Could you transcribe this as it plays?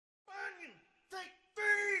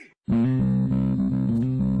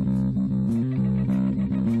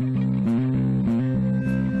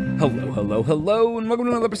Hello, hello, hello, and welcome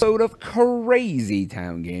to another episode of Crazy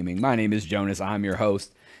Town Gaming. My name is Jonas, I'm your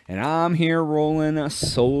host, and I'm here rolling a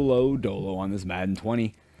solo dolo on this Madden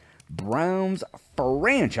 20 Browns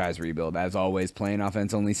franchise rebuild. As always, playing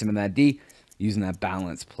offense only, simming that D, using that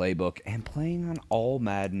balanced playbook, and playing on all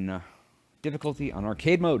Madden difficulty on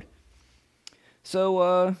arcade mode.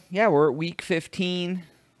 So, yeah, we're at week 15,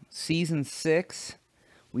 season 6.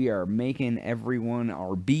 We are making everyone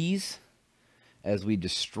our Bs as we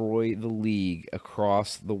destroy the league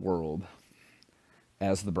across the world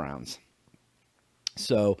as the Browns.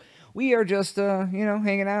 So we are just,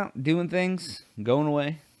 hanging out, doing things, going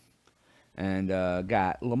away. And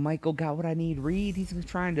LaMichael got what I need. Reed, he's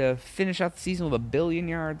trying to finish out the season with 1 billion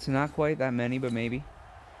yards. Not quite that many, but maybe.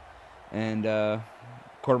 And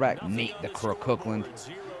quarterback Nate the Crook Cookland.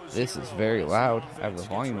 This is very loud. I have the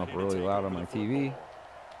volume up really loud on my TV.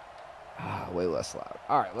 Way less loud.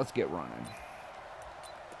 All right, let's get running.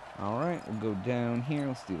 All right, we'll go down here.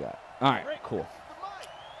 Let's do that. All right, cool.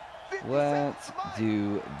 Let's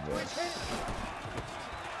do this.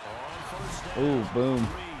 Ooh, boom.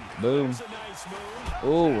 Boom.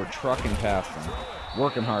 Oh, we're trucking past him.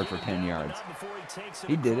 Working hard for 10 yards.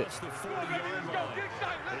 He did it.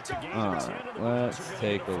 All right, let's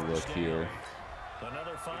take a look here.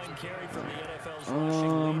 Another fine carry from the NFL's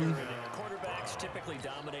quarterbacks typically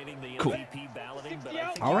dominating the MVP balloting, but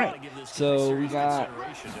I think all right, so we got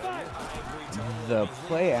the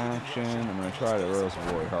play action. I'm going to try to roast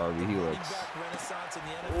Roy Harvey. He looks,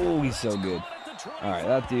 oh, he's so good. All right,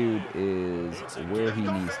 that dude is where he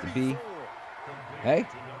needs to be. Hey,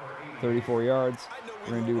 34 yards.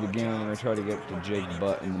 We're going to do it again. We're going to try to get to Jake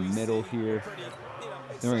Butt in the middle here.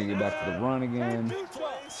 Then we're going to get back to the run again.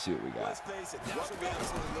 Let's see what we got.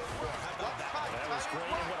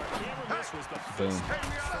 Boom.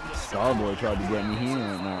 Starboy tried to get me.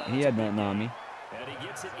 He had nothing on me.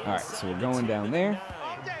 All right, so we're going down there.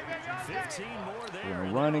 We're going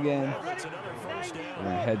to run again. We're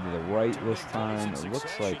going to head to the right this time. It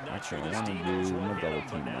looks like, actually, I want to do, I'm going to double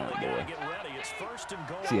team that boy.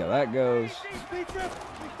 See how that goes.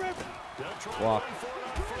 Block.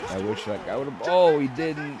 I wish that guy would have. Oh, he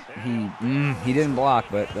didn't. He didn't block,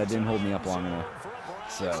 but that didn't hold me up long enough.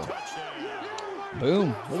 So,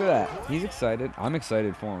 boom. Look at that. He's excited. I'm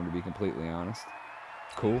excited for him, to be completely honest.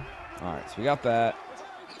 Cool. All right, so we got that.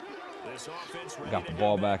 Got the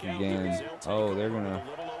ball back again. Oh, they're going to.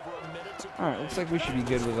 All right, looks like we should be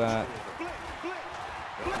good with that.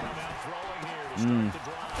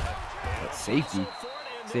 That's safety.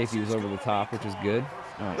 Safety was over the top, which is good.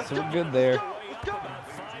 All right, so we're good there.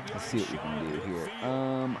 Let's see what we can do here. I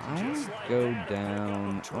want to go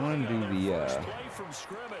down. I want to do the,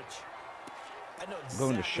 go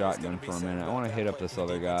into shotgun for a minute. I want to hit up this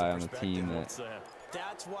other guy on the team that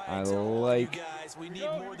I like.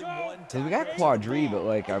 Because we got Quadri, but,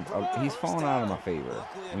 like, he's fallen out of my favor.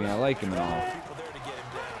 I mean, I like him and all.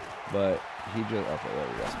 But he just, okay, there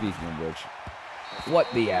we go. Speaking of which, what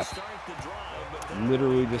the F?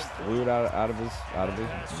 Literally just threw it out of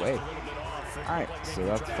his way. Alright, so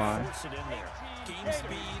that's fine.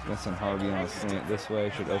 Got some Harvey on a slant this way.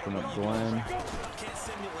 Should open up Glenn.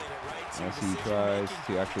 As he tries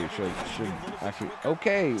to actually, should actually,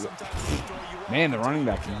 okay. Man, the running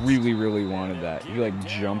back really, really wanted that. He, like,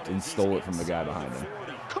 jumped and stole it from the guy behind him.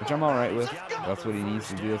 Which I'm alright with. That's what he needs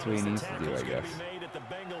to do. That's what he needs to do, I guess.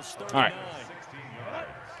 Alright.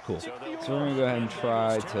 Cool. So we're going to go ahead and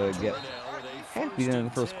try to get happy in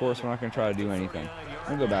the first course. We're not going to try to do anything.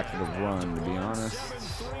 I'm going to go back to the run, to be honest.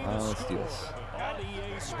 Let's do this.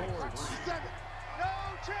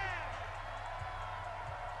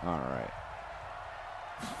 Alright.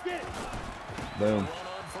 Boom.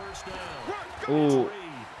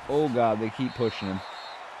 Oh, God, they keep pushing him.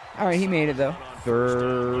 Alright, he made it, though.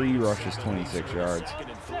 3 rushes, 26 yards.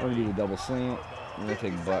 We're going to do the double slant. We're going to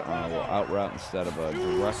take Butt on a little out route instead of a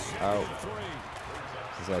direct out.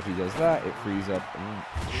 So if he does that, it frees up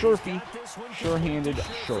Shorefy, sure-handed,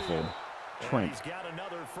 Shorefield. Trent.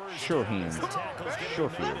 Sure-hand.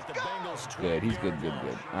 Shorefield. Good. He's good, good,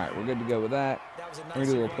 good. All right, we're good to go with that. We're going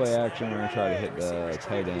to do a little play action. We're going to try to hit the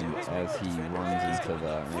tight end as he runs into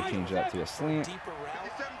the, I'm going to change that to a slant.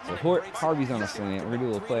 So Harvey's on a slant. We're going to do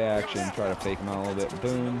a little play action, try to fake him out a little bit.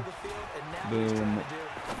 Boom. Boom.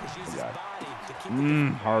 Oh, God.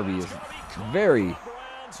 Harvey is very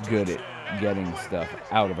good at getting stuff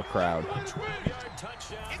out of a crowd.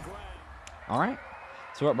 All right,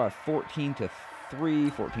 so we're up by 14-3,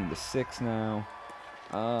 14-6 now.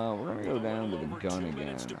 We're gonna go down to the gun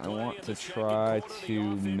again. I want to try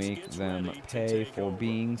to make them pay for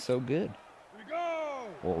being so good,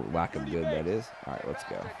 or lack of good, that is. All right, let's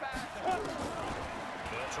go.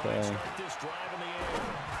 Okay.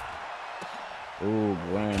 Ooh,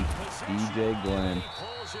 Glenn. DJ Glenn.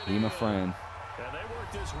 He my friend.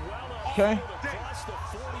 Okay.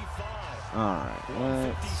 Alright,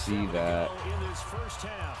 let's see that.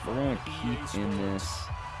 We're going to keep in this.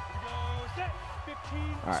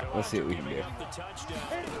 Alright, let's see what we can do.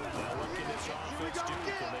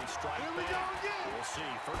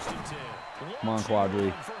 Come on,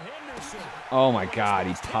 Quadri. Oh my god,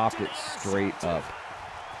 he popped it straight up.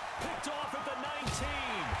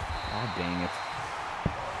 Oh, dang it.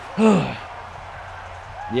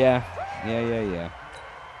 Yeah.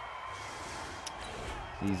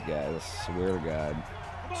 These guys, I swear to God.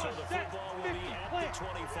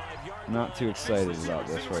 I'm not too excited about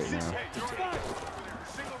this right now.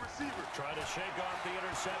 Try to shake off the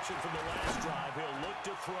interception from the last drive. He'll look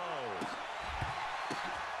to throw.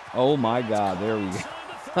 Oh my God, there we go.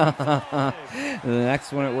 The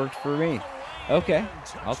next one, it worked for me. Okay,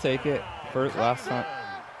 I'll take it. First, last time.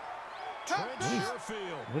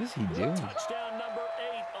 What is he doing?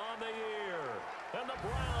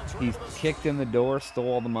 He kicked in the door, stole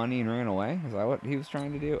all the money, and ran away? Is that what he was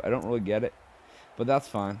trying to do? I don't really get it, but that's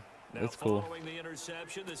fine. It's cool.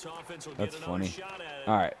 That's funny.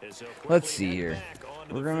 All right, let's see here.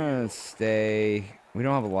 We're going to stay. We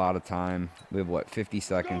don't have a lot of time. We have, what, 50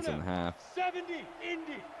 seconds and a half.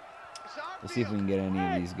 We'll see if we can get any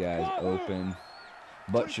of these guys open.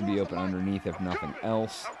 Butt should be open underneath, if nothing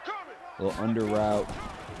else. A little under route,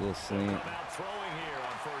 a little slant.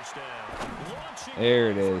 There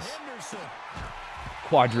it is.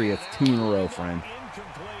 Quadri, it's 2 in a row, friend.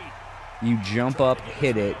 You jump up,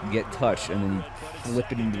 hit it, get touched, and then you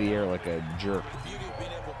flip it into the air like a jerk.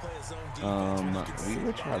 We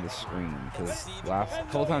will try the screen, because last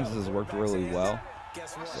couple times this has worked really well.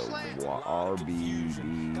 So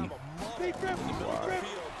RBD.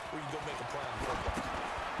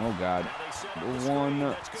 Oh God. The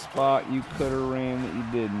one spot you could have ran that you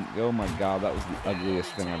didn't. Oh my God, that was the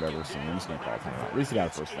ugliest thing I've ever seen. I'm just gonna call it timeout. At least he got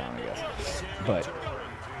a first down, I guess. But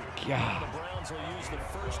God.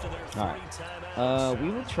 Alright. We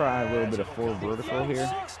will try a little bit of 4 vertical here.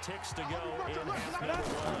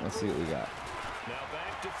 Alright, let's see what we got.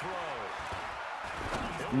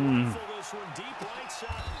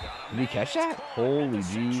 Did he catch that? Holy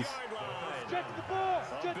jeez.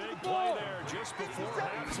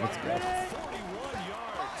 Let's go.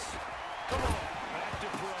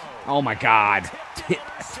 Oh my God. Tip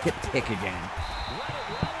pick again.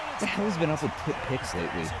 What the hell has been up with tip picks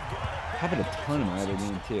lately? Happened a ton in my other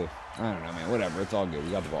game too. I don't know, man. Whatever. It's all good.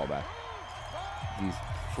 We got the ball back. These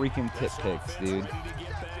freaking tip picks, dude.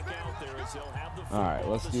 Alright,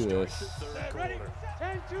 let's do this.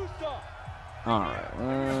 Alright,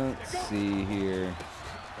 let's see here.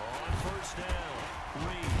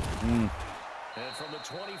 And from the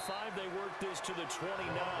 25, they work this to the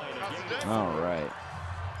 29. All right.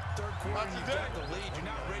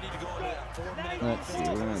 Let's see.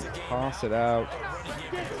 We're going to toss it out.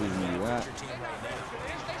 Excuse me, that.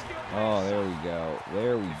 Oh, there we go.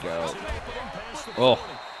 There we go. Oh,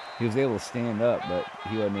 he was able to stand up, but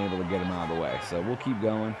he wasn't able to get him out of the way. So we'll keep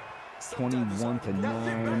going.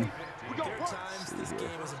 21-9.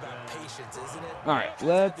 All right,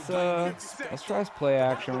 let's try this play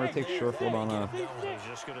action. We're gonna take Sherfield on a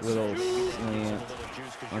little slant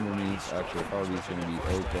underneath. Actually, probably is gonna be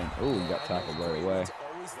open. Oh, we got tackled right away.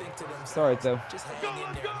 It's all right though.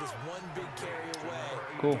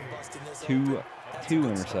 Cool. Two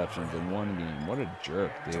interceptions in one game. What a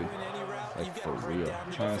jerk, dude. Like for real.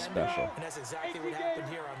 China special.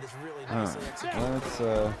 All right, let's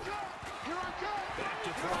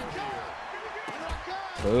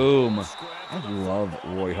boom. I love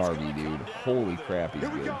Roy Harvey, dude. Holy crap, he's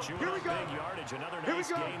good.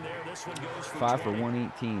 5 for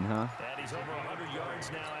 118, huh?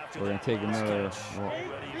 We're going to take another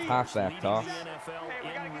halfback toss.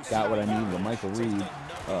 Got what I need with Michael Reed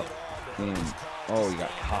up. And, oh, you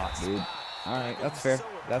got caught, dude. All right, that's fair.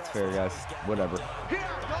 That's fair, guys. Whatever. All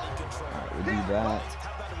right, we'll do that.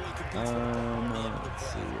 Let's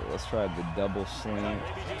see. Let's try the double slant.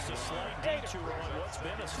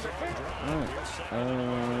 Alright.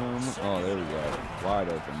 Oh, there we go. Wide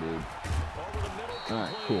open, dude.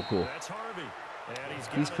 Alright, cool.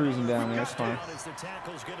 He's cruising down there. It's fine.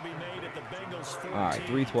 Alright,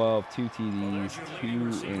 312, 2 TDs, 2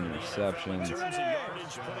 interceptions.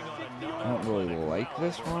 I don't really like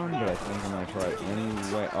this one, but I think I'm going to try it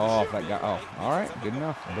anyway. Oh, if that got... Oh, alright. Good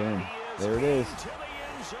enough. Boom. There it is.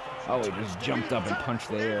 Oh, he just jumped up and punched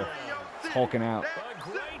the air. It's hulking out.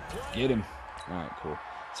 Get him. All right, cool.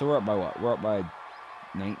 So we're up by what? We're up by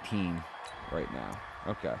 19 right now.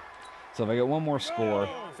 Okay. So if I get one more score,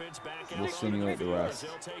 we'll simulate the rest.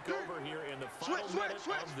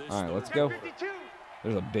 All right, let's go.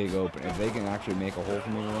 There's a big open. If they can actually make a hole for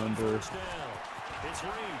me to run through,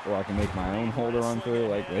 or I can make my own hole to run through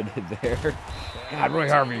like they did there. God, Roy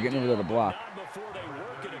Harvey, you're getting over there to block.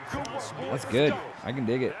 That's good. I can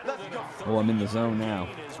dig it. Oh, I'm in the zone now.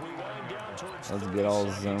 Let's get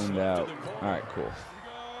all zoned out. All right, cool.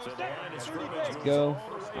 Let's go.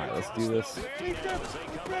 All right, let's do this.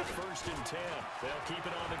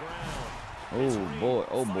 Oh, boy.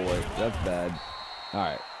 Oh, boy. That's bad. All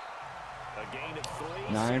right.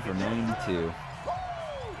 9 for 92.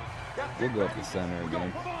 We'll go up the center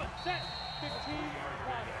again.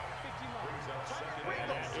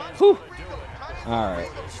 Whew. All right.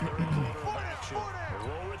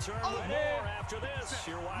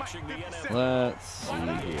 Let's see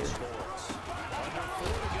here.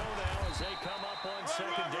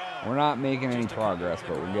 We're not making any progress,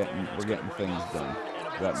 but we're getting things done.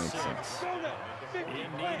 That makes sense.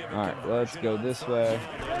 All right, let's go this way.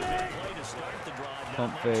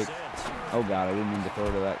 Pump fake. Oh god, I didn't mean to throw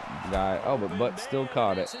to that guy. Oh, but Butt still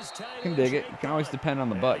caught it. Can dig it. You can always depend on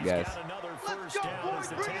the Butt, guys.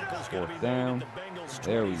 4th down.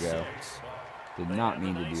 There we go. Did not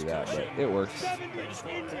mean to do that, but it works. Alright,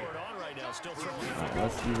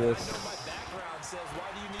 let's do this.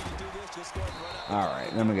 Alright,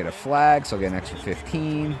 then I'm going to get a flag, so I'll get an extra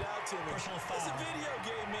 15.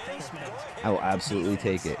 I will absolutely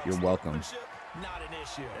take it. You're welcome.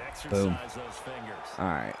 Boom.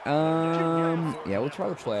 Alright, yeah, we'll try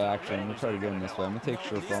the play action. We'll try to get him this way. I'm going to take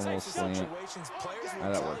short for a little slant.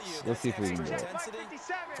 Alright, that works. Let's see if we can do it.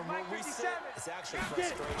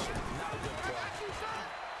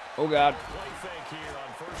 Oh, God.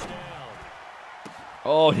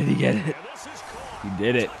 Oh, did he get it? He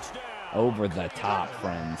did it. Over the top,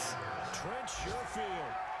 friends.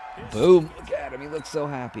 Boom. Look at him. He looks so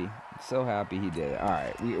happy. So happy he did it. All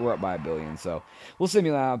right, we're up by 1 billion, so we'll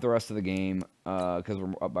simulate out the rest of the game because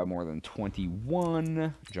we're up by more than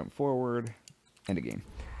 21. Jump forward, end of game.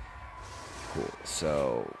 Cool.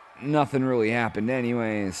 So nothing really happened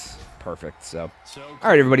anyways. Perfect. So, all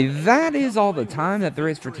right, everybody, that is all the time that there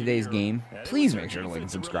is for today's game. Please make sure to like and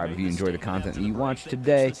subscribe if you enjoy the content that you watch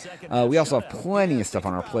today. We also have plenty of stuff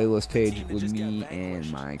on our playlist page with me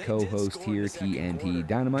and my co-host here, TNT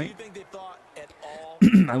Dynamite.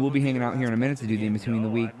 I will be hanging out here in a minute to do the in-between the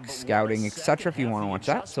week, scouting, etc. if you want to watch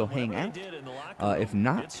that, so hang out. If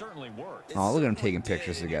not, oh, look at them taking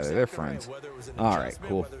pictures together. They're friends. All right,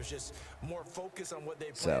 cool.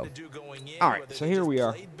 So, all right, so here we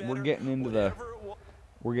are. We're getting into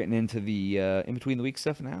the in-between the week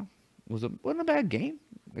stuff now. Wasn't a bad game.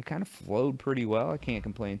 It kind of flowed pretty well. I can't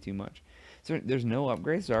complain too much. So there's no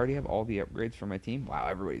upgrades. I already have all the upgrades for my team. Wow,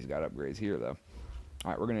 everybody's got upgrades here, though.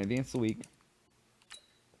 All right, we're going to advance the week.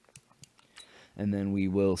 And then we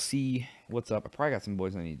will see what's up. I probably got some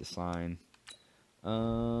boys I need to sign.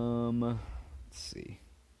 Let's see.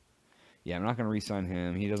 Yeah, I'm not going to re-sign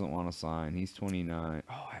him. He doesn't want to sign. He's 29.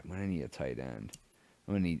 Oh, I'm going to need a tight end.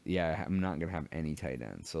 Yeah, I'm not going to have any tight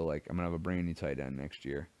ends. So, like, I'm going to have a brand new tight end next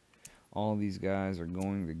year. All of these guys are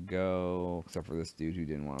going to go, except for this dude who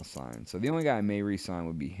didn't want to sign. So, the only guy I may re-sign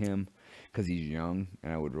would be him because he's young,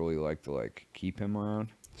 and I would really like to, like, keep him around.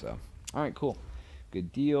 So, all right, cool.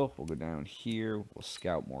 Good deal. We'll go down here. We'll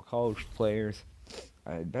scout more college players.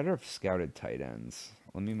 I'd better have scouted tight ends.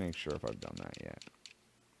 Let me make sure if I've done that yet.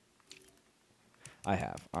 I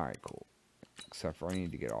have. All right, cool. Except for I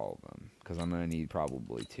need to get all of them because I'm going to need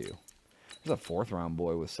probably 2. There's a 4th round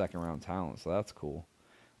boy with 2nd round talent, so that's cool.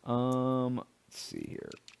 Let's see here.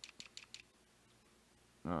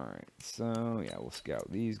 All right, so yeah, we'll scout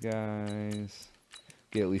these guys.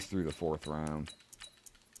 Get at least through the 4th round.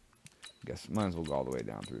 Guess might as well go all the way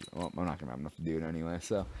down through. Well, I'm not going to have enough to do it anyway.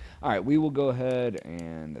 So, all right, we will go ahead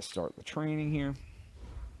and start the training here.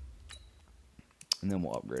 And then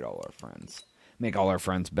we'll upgrade all our friends. Make all our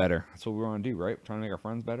friends better. That's what we want to do, right? We're trying to make our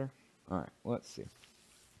friends better. All right, let's see.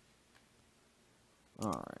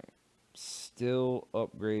 All right. Still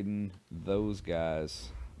upgrading those guys.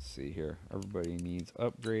 Let's see here. Everybody needs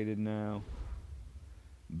upgraded now.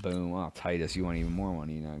 Boom. Oh, Titus, you want even more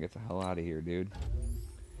money now. Get the hell out of here, dude.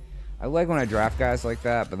 I like when I draft guys like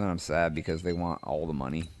that, but then I'm sad because they want all the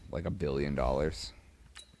money, like $1 billion.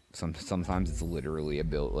 Sometimes it's literally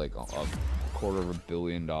like a $250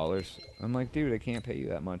 million. I'm like, dude, I can't pay you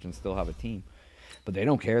that much and still have a team. But they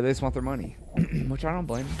don't care. They just want their money, which I don't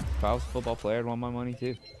blame them. If I was a football player, I'd want my money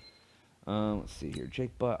too. Let's see here.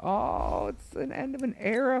 Jake Butt. Oh, it's an end of an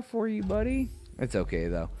era for you, buddy. It's okay,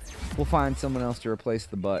 though. We'll find someone else to replace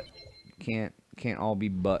the Butt. Can't all be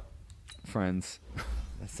Butt friends.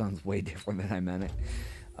 That sounds way different than I meant it.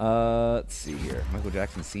 Let's see here. Michael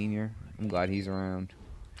Jackson Sr. I'm glad he's around.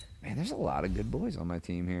 Man, there's a lot of good boys on my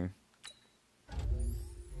team here.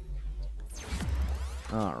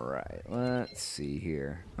 Alright, let's see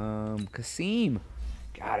here. Kasim.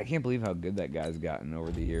 God, I can't believe how good that guy's gotten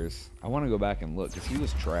over the years. I want to go back and look, because he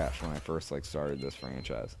was trash when I first started this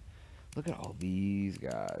franchise. Look at all these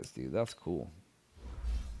guys, dude. That's cool.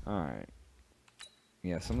 Alright.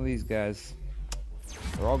 Yeah, some of these guys,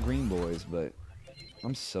 they're all green boys, but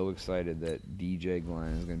I'm so excited that DJ Glenn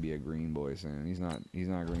is going to be a green boy soon. He's not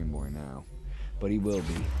a green boy now, but he will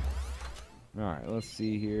be. Alright, let's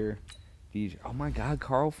see here. DJ. Oh my God,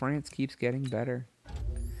 Carl France keeps getting better.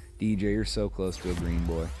 DJ, you're so close to a green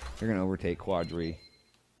boy. You're going to overtake Quadri.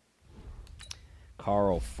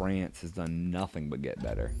 Carl France has done nothing but get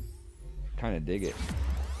better. Kind of dig it.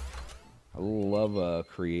 I love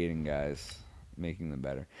creating guys, making them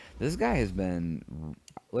better. This guy has been,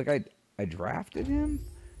 like, I drafted him,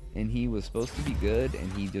 and he was supposed to be good,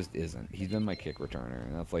 and he just isn't. He's been my kick returner,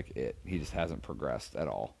 and that's like it. He just hasn't progressed at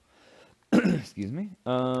all. Excuse me.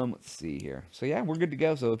 Let's see here. So yeah, we're good to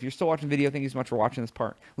go. So if you're still watching the video, thank you so much for watching this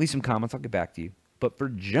part. Leave some comments. I'll get back to you. But for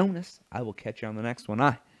Jonas, I will catch you on the next one.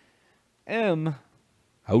 I am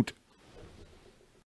out.